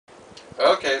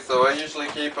Okay, so I usually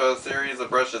keep a series of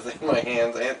brushes in my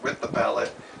hands and with the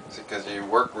palette because you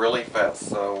work really fast.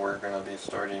 So we're going to be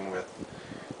starting with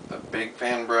the big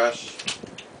fan brush,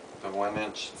 the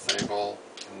 1-inch sable,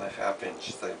 and the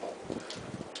 1/2-inch sable.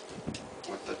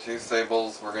 With the 2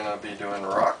 sables we're going to be doing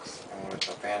rocks, and with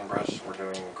the fan brush we're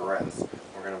doing grass.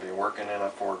 We're going to be working in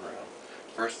a foreground.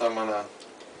 First I'm going to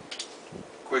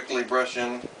quickly brush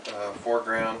in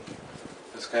foreground.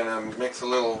 Just kind of mix a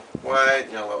little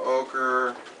white, yellow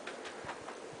ochre,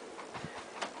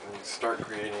 and start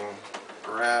creating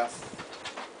grass,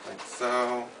 like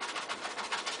so.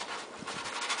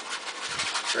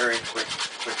 Very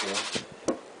quickly.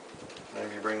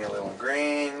 Maybe bring a little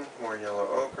green, more yellow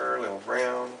ochre, a little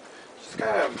brown. Just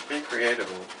kind of be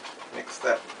creative and mix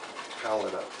that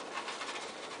palette up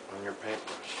on your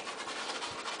paintbrush.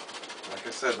 Like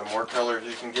I said, the more colors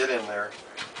you can get in there,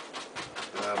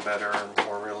 the better and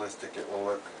more realistic it will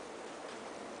look.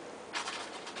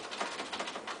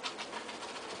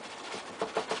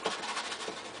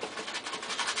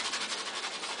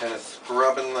 Kind of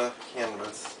scrubbing the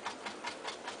canvas.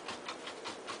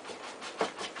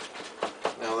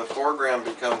 Now the foreground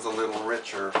becomes a little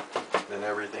richer than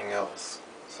everything else,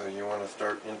 so you want to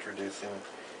start introducing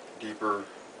deeper,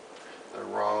 the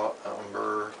raw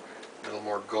umber, a little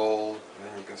more gold, and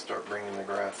then you can start bringing the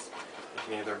grass. You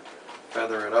can either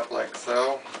feather it up like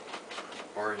so,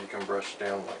 or you can brush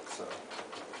down like so.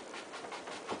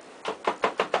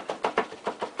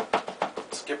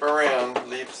 Skip around,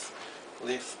 leave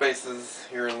spaces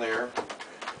here and there.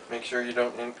 Make sure you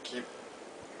don't keep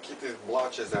these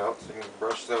blotches out, so you can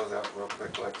brush those out real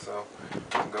quick like so.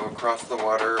 And go across the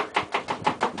water,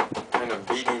 kind of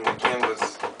beating the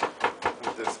canvas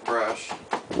with this brush.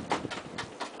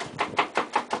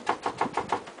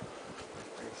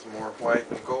 Bring some more white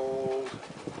and gold.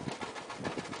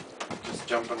 Just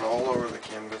jumping all over the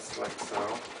canvas like so.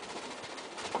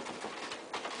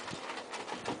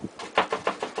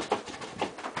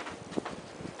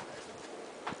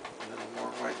 A little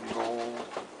more white and gold.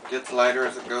 Gets lighter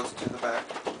as it goes to the back.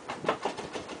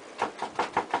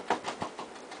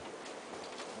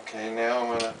 Okay, now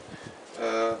I'm going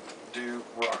to do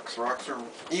rocks. Rocks are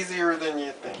easier than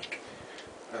you think.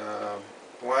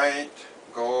 White,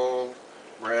 gold,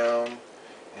 brown,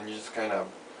 and you just kind of,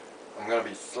 I'm going to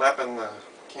be slapping the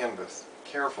canvas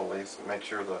carefully so make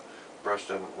sure the brush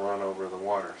doesn't run over the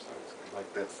water. So it's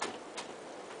like this.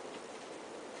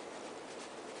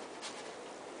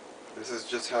 This is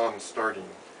just how I'm starting.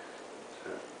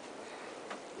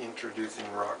 Introducing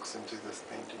rocks into this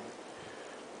painting.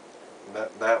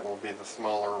 That will be the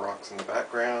smaller rocks in the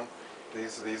background.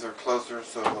 These are closer,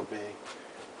 so they'll be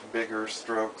bigger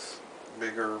strokes,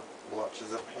 bigger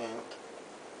blotches of paint.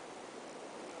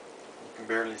 You can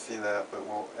barely see that, but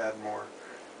we'll add more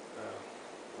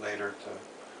later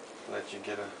to let you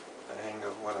get a hang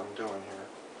of what I'm doing here,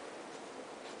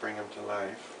 to bring them to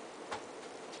life.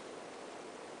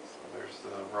 So there's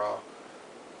the raw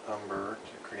umber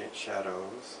to create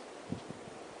shadows.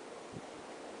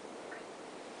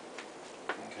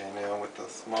 Okay, now with the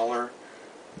smaller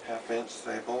 1/2-inch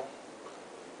sable,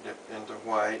 dip into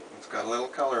white. It's got a little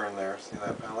color in there, see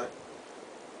that palette?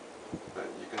 But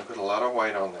you can put a lot of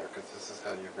white on there because this is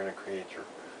how you're going to create your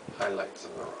highlights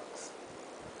of the rocks.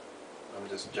 I'm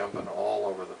just jumping all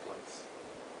over the place.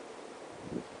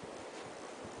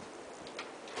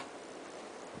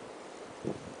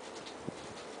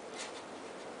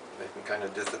 They can kind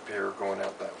of disappear going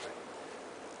out that way.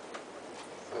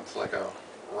 So it's like a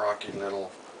rocky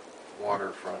little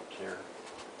waterfront here.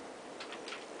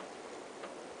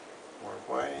 More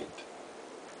white.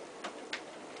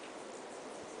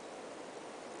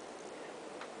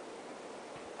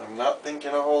 I'm not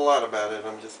thinking a whole lot about it,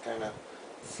 I'm just kind of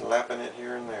slapping it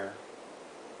here and there.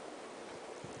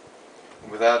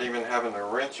 Without even having to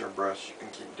rinse your brush, you can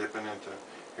keep dipping into,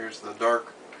 here's the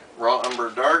dark, raw umber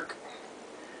dark,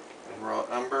 and raw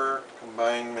umber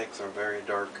combined makes a very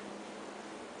dark.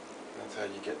 That's how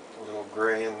you get a little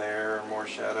gray in there, more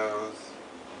shadows.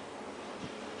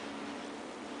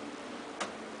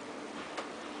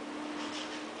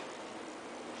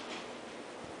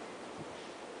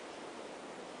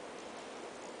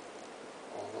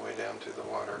 All the way down to the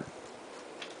water.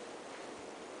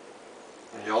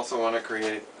 And you also want to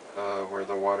create where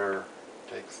the water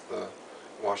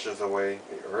washes away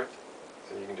the earth.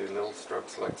 So you can do little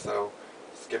strokes like so,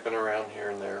 skipping around here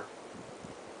and there.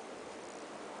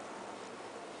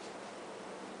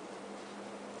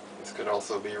 This could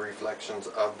also be reflections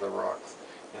of the rocks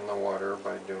in the water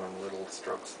by doing little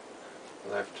strokes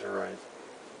left to right.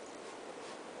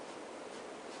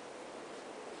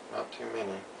 Not too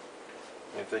many.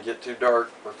 If they get too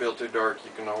dark or feel too dark,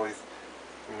 you can always,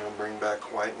 bring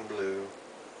back white and blue,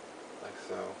 like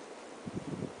so.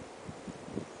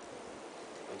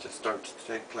 It just starts to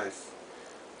take place.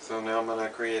 So now I'm going to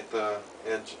create the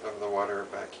edge of the water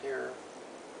back here,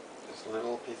 just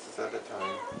little pieces at a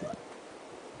time.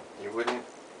 You wouldn't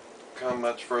come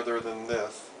much further than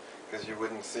this, because you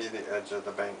wouldn't see the edge of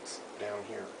the banks down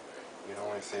here. You'd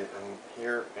only see it in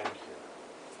here and here.